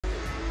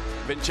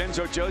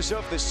Vincenzo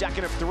Joseph, the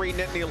second of 3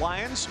 Nittany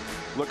Lions,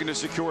 looking to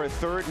secure a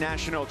 3rd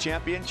national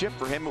championship.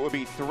 For him, it would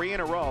be 3 in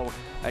a row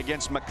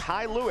against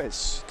Mekhi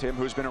Lewis, Tim,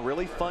 who's been a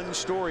really fun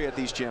story at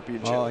these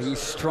championships. Oh, he's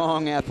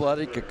strong,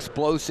 athletic,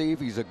 explosive.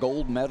 He's a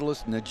gold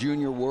medalist in the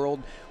junior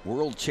world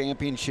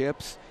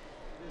championships.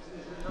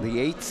 The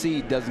 8th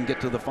seed doesn't get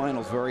to the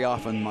finals very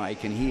often,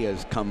 Mike, and he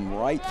has come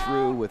right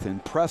through with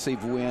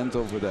impressive wins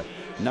over the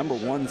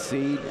 #1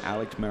 seed,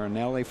 Alex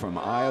Marinelli from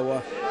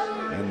Iowa,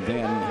 and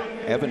then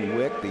Evan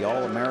Wick, the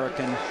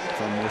All-American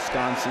from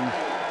Wisconsin.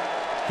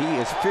 He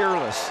is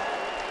fearless,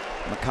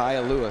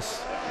 Mekhi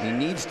Lewis. He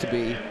needs to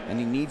be,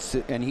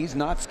 and he's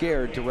not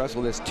scared to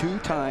wrestle this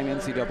 2-time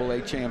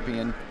NCAA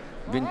champion,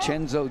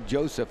 Vincenzo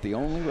Joseph, the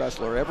only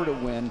wrestler ever to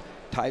win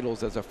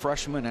titles as a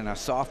freshman and a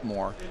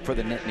sophomore for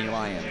the Nittany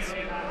Lions.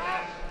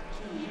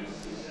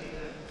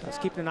 I was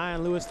keeping an eye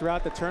on Lewis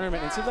throughout the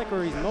tournament, and it seems like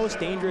where he's most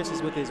dangerous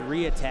is with his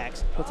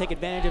re-attacks. He'll take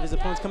advantage of his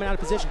opponents coming out of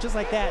position just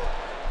like that.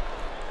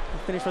 He'll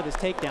finish with his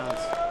takedowns.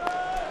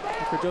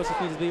 That's where Joseph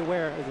needs to be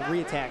aware of the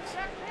re-attacks.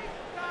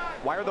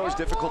 Why are those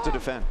difficult to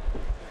defend?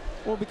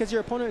 Well, because your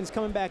opponent is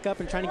coming back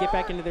up and trying to get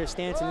back into their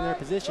stance and in their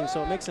position,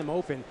 so it makes them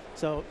open.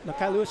 So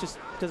Mekhi Lewis just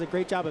does a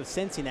great job of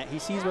sensing that. He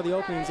sees where the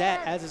opening's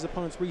at as his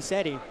opponent's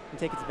resetting and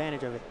takes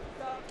advantage of it.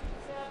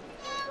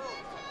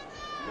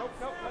 Let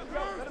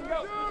him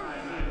go.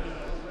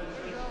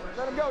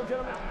 Let him go,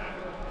 gentlemen.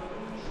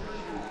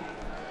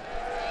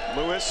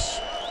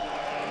 Lewis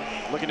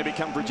looking to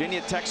become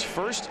Virginia Tech's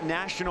 1st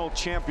national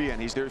champion.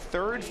 He's their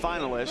 3rd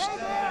finalist.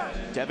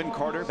 Devin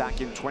Carter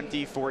back in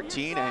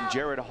 2014 and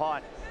Jared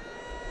Haught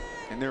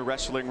in their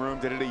wrestling room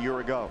did it a year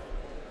ago.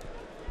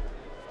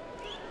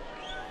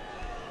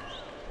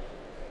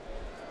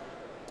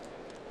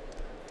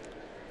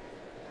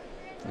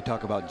 We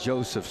talk about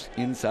Joseph's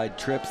inside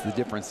trips, the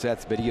different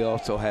sets, but he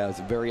also has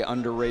a very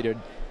underrated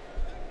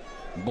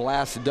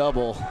blast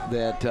double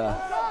that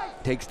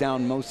takes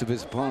down most of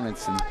his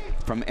opponents and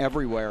from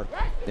everywhere.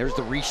 There's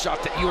the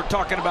reshot that you were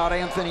talking about,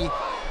 Anthony,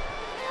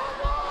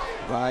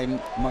 by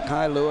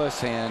Mekhi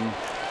Lewis, and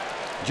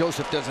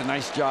Joseph does a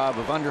nice job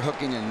of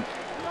underhooking and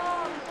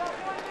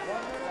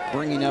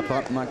bringing up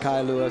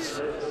Mekhi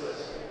Lewis.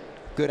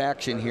 Good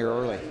action here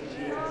early.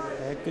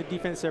 Yeah, good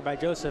defense there by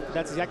Joseph.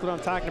 That's exactly what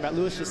I'm talking about.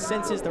 Lewis just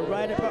senses the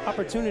right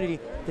opportunity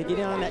to get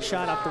in on that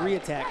shot off the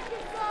re-attack.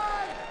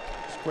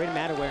 Great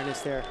mat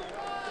awareness there.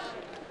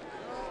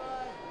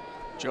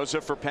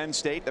 Joseph for Penn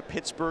State, the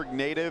Pittsburgh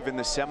native in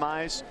the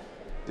semis,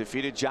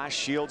 defeated Josh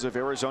Shields of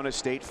Arizona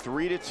State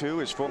 3-2,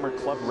 his former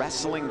club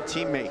wrestling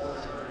teammate,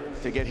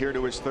 to get here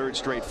to his 3rd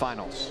straight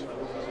finals.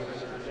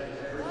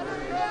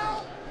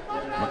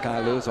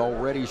 Mekhi Lewis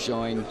already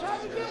showing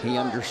he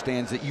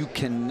understands that you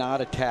cannot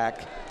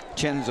attack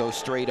Chenzo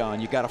straight on.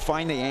 You got to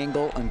find the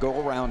angle and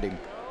go around him.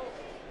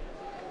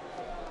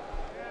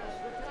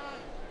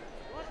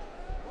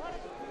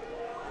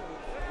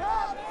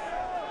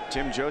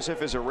 Tim,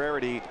 Joseph is a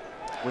rarity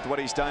with what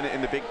he's done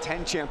in the Big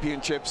Ten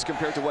championships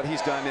compared to what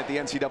he's done at the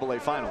NCAA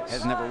finals.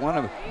 Has never won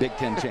a Big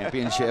Ten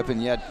championship,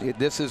 and yet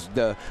this is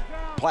the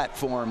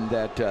platform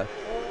that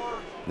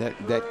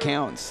that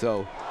counts.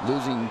 So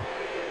losing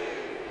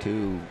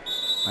to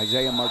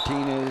Isaiah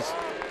Martinez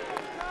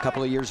a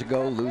couple of years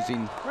ago,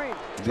 losing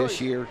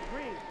this year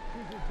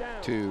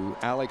to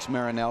Alex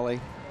Marinelli.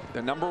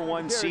 The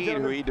 #1 seed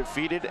who he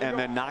defeated and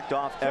then knocked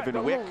off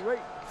Evan Wick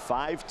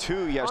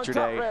 5-2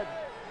 yesterday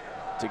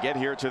to get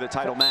here to the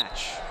title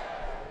match.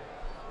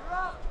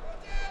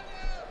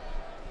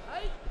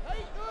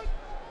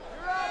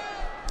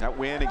 That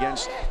win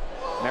against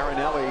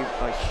Marinelli,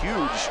 a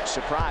huge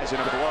surprise and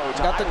a blow.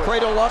 Got the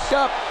cradle locked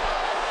up.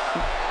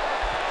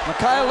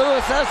 Mekhi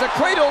Lewis has the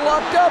cradle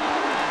locked up.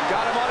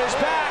 Got him on his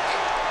back.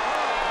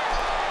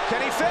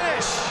 Can he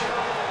finish?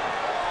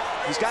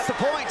 He's got the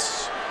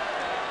points.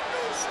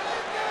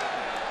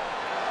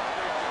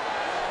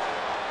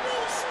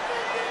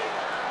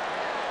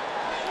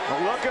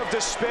 A look of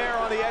despair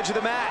on the edge of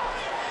the mat.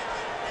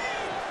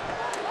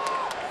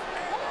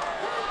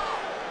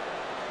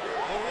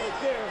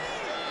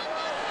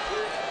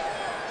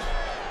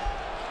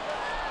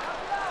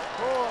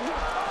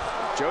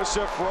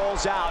 Joseph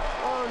rolls out.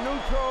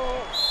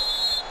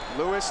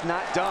 Lewis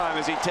not done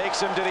as he takes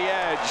him to the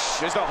edge.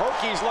 As the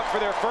Hokies look for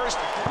their 1st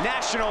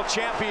national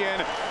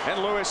champion,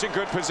 and Lewis in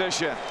good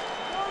position.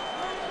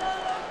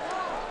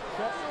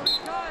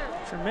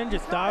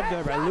 Tremendous job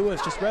there by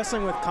Lewis, just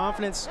wrestling with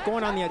confidence,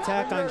 going on the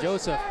attack on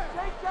Joseph.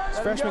 This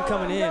freshman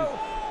coming in,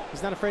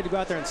 he's not afraid to go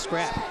out there and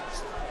scrap.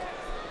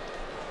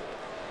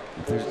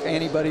 If there's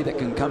anybody that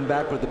can come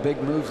back with the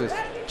big moves, it's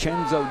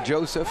Vincenzo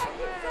Joseph.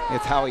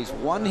 It's how he's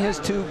won his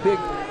 2 big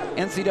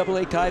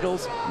NCAA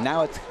titles.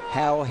 Now it's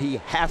how he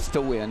has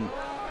to win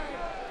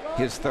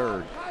his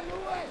 3rd.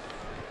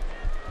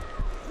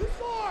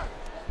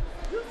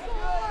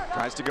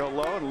 Tries to go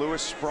low, and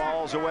Lewis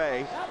sprawls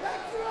away.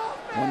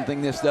 One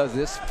thing this does,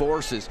 this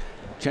forces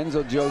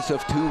Vincenzo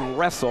Joseph to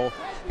wrestle,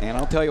 and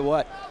I'll tell you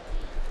what,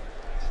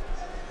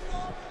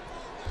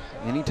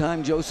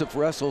 anytime Joseph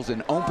wrestles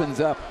and opens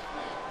up,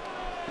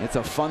 it's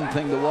a fun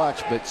thing to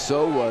watch, but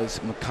so was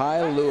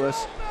Mekhi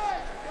Lewis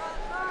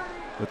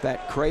with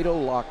that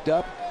cradle locked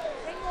up.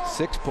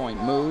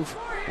 6-point move.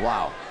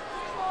 Wow.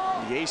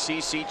 The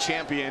ACC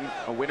champion,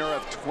 a winner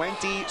of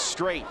 20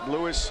 straight.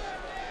 Lewis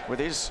with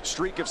his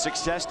streak of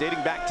success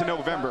dating back to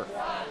November.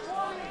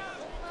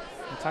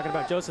 I'm talking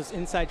about Joseph's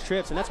inside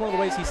trips, and that's one of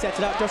the ways he sets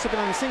it up. Joseph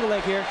on the single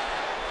leg here.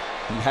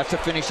 He has to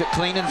finish it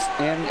clean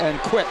and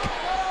quick.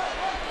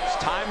 His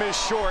time is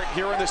short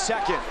here in the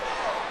second.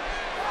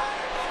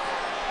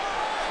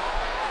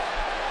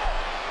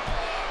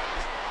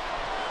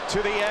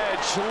 To the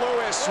edge,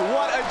 Lewis,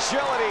 what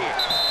agility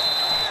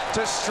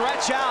to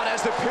stretch out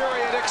as the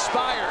period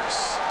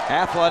expires.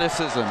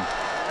 Athleticism.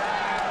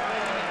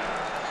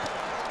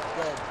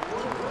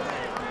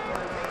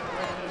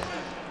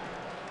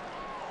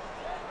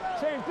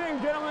 Same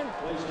thing, gentlemen.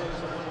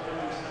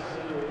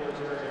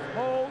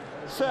 Hold,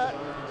 set,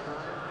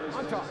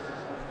 on top.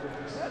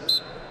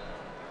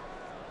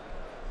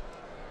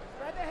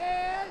 Spread the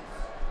hands.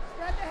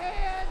 Spread the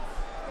hands.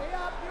 Stay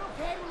up. You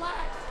okay?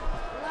 Relax.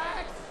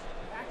 Relax.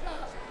 Back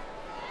up.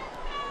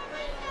 Good.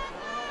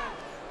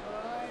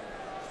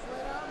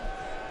 Split them.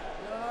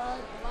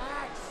 Good.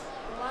 Relax.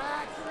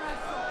 Relax.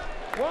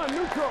 Wrestle. One,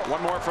 neutral.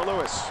 One more for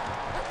Lewis.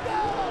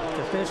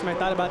 To finish my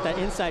thought about that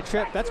inside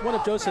trip, that's one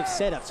of Joseph's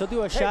setups. He'll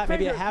do a shot,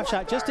 maybe a half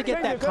shot, just to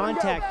get that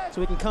contact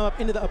so he can come up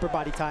into the upper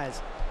body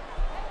ties.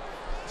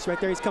 So right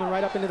there, he's coming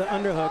right up into the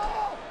underhook.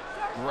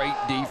 Great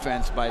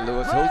defense by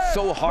Lewis.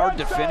 So hard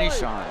to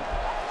finish on.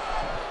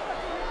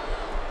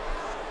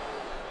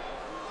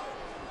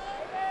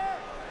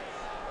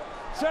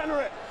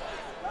 Center it.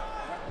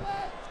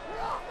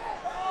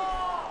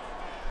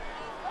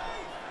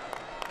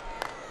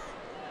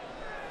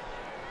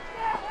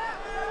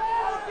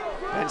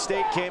 Penn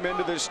State came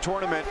into this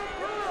tournament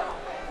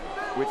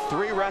with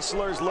 3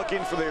 wrestlers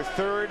looking for their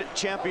 3rd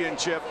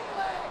championship.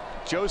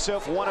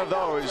 Joseph, one of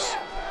those.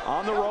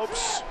 On the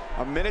ropes,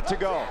 a minute to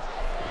go.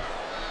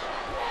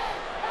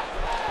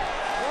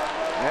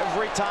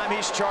 Every time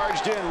he's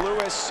charged in,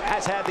 Lewis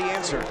has had the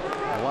answer.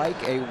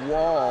 Like a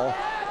wall.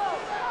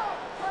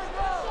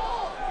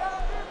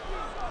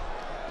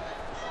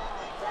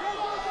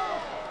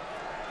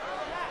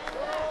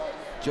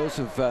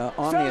 Joseph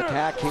on the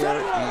attack here,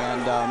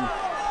 and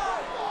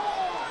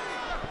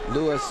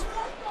Lewis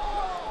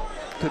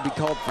could be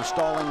called for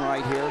stalling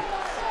right here.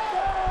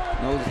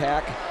 No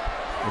attack,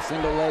 the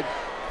single leg.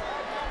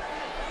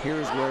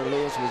 Here's where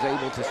Lewis was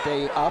able to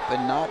stay up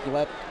and not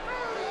let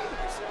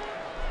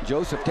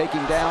Joseph take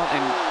him down,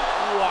 and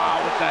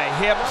wow, with the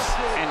hips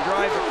and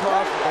drive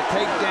across with the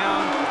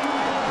takedown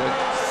to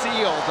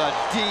seal the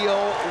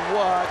deal.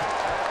 What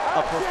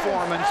a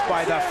performance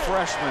by the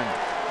freshman.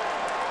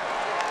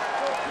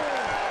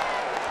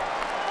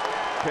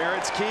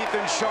 Parents Keith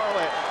and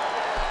Charlotte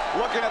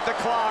looking at the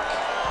clock,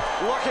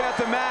 looking at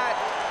the mat.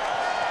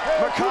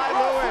 Mekhi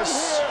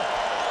Lewis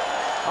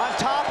on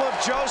top of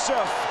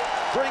Joseph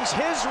brings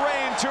his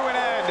reign to an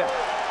end.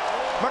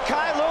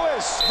 Mekhi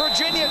Lewis,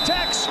 Virginia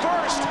Tech's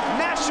first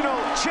national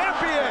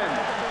champion.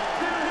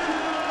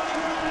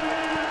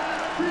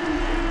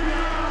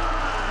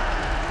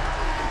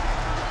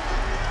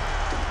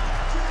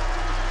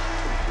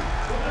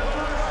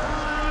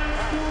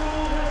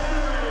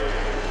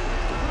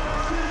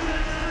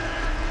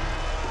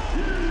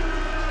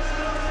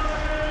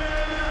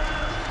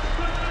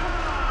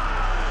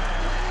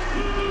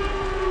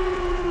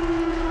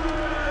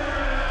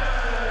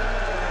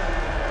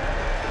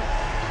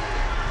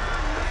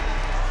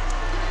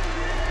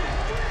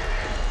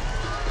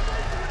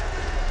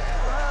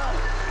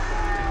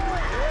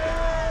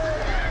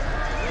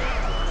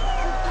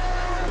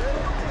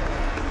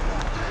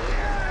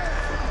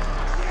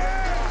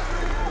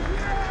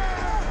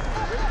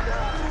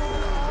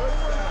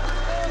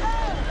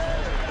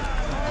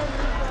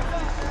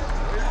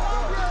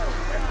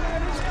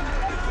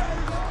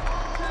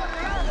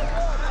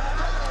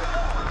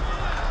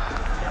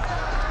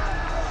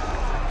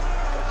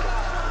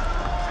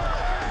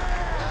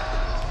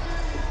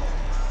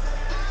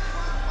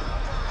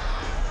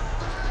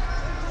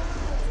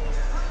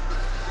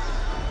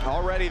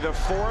 Already the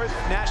 4th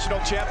national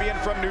champion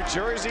from New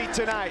Jersey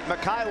tonight.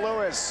 Mekhi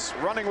Lewis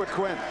running with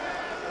Quinn.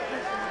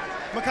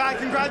 Mekhi,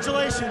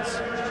 congratulations.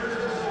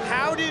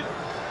 How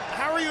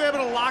were you able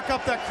to lock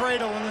up that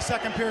cradle in the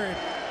second period?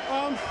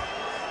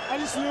 I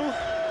just knew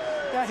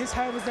that his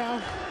head was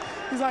down.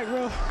 He's like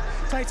real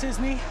tight to his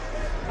knee.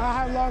 I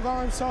have long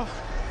arms, so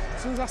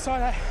as soon as I saw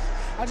that,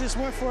 I just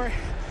went for it,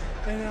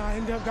 and I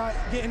ended up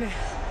getting it.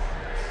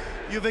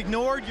 You've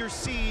ignored your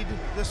seed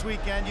this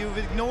weekend. You've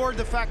ignored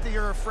the fact that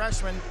you're a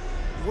freshman.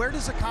 Where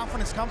does the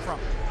confidence come from?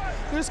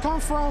 This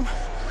comes from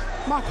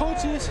my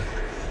coaches,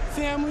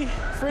 family,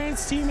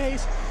 friends,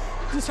 teammates,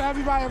 just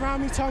everybody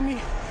around me telling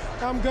me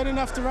that I'm good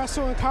enough to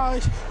wrestle in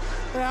college,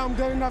 that I'm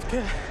good enough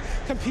to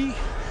compete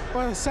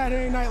on a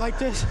Saturday night like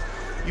this.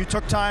 You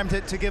took time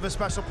to give a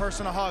special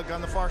person a hug on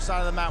the far side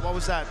of the mat. What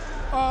was that?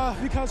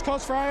 Because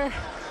Coach Fryer,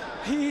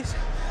 he's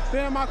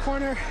been in my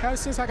corner ever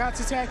since I got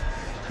to Tech.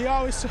 He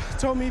always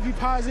told me to be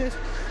positive.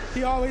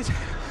 He always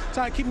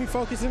tried to keep me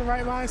focused in the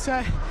right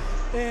mindset.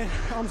 And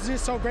I'm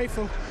just so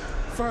grateful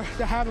to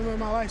have him in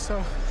my life.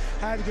 So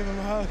I had to give him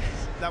a hug.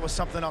 That was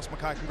something else,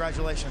 Mekhi.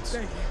 Congratulations.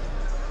 Thank you.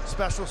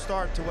 Special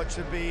start to what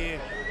should be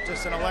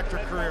just an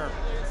electric career.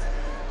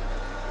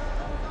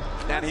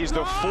 And he's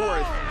the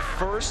fourth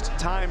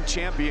first-time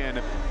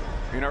champion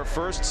in our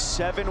first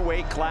 7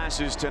 weight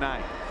classes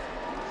tonight.